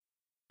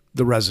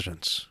The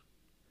residents.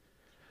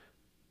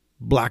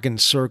 Blackened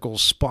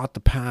circles spot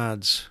the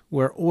pads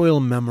where oil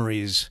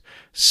memories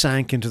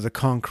sank into the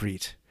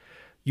concrete.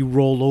 You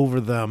roll over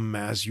them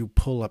as you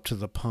pull up to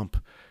the pump.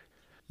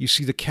 You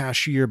see the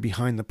cashier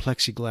behind the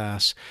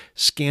plexiglass,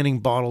 scanning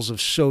bottles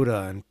of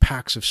soda and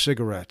packs of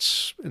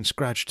cigarettes and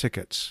scratch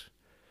tickets.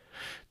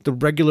 The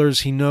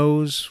regulars he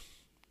knows,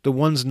 the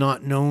ones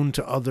not known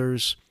to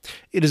others.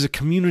 It is a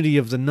community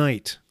of the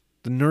night,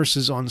 the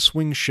nurses on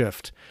swing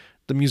shift,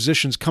 the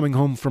musicians coming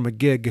home from a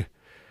gig,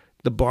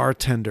 the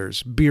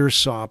bartenders, beer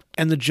sop,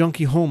 and the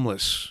junkie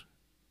homeless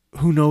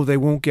who know they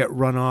won't get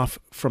run off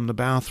from the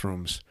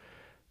bathrooms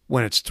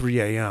when it's 3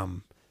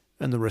 a.m.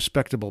 and the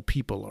respectable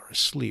people are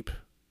asleep.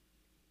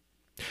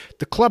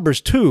 The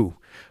clubbers, too,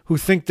 who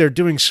think they're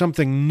doing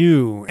something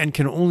new and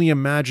can only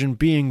imagine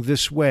being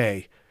this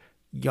way,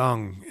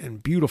 young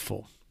and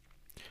beautiful.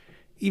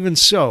 Even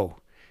so,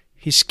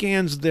 he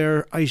scans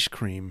their ice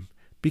cream,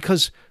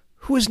 because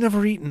who has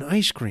never eaten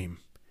ice cream?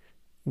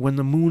 When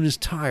the moon is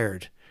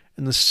tired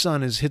and the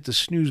sun has hit the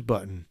snooze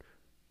button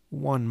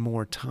one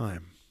more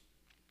time.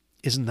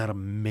 Isn't that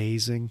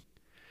amazing?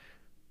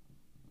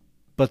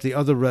 But the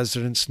other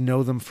residents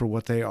know them for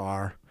what they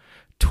are,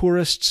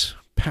 tourists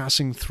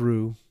passing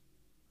through.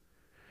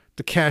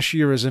 The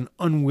cashier is an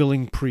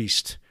unwilling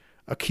priest,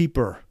 a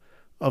keeper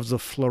of the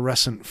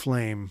fluorescent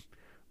flame,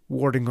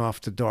 warding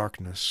off the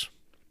darkness.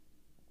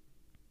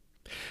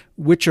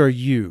 Which are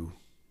you,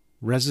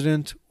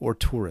 resident or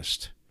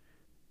tourist?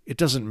 It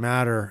doesn't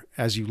matter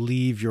as you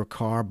leave your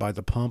car by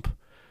the pump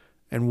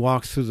and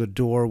walk through the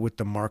door with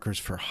the markers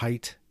for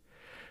height.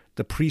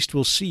 The priest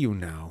will see you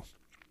now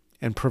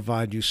and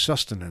provide you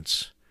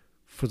sustenance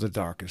for the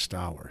darkest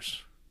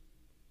hours.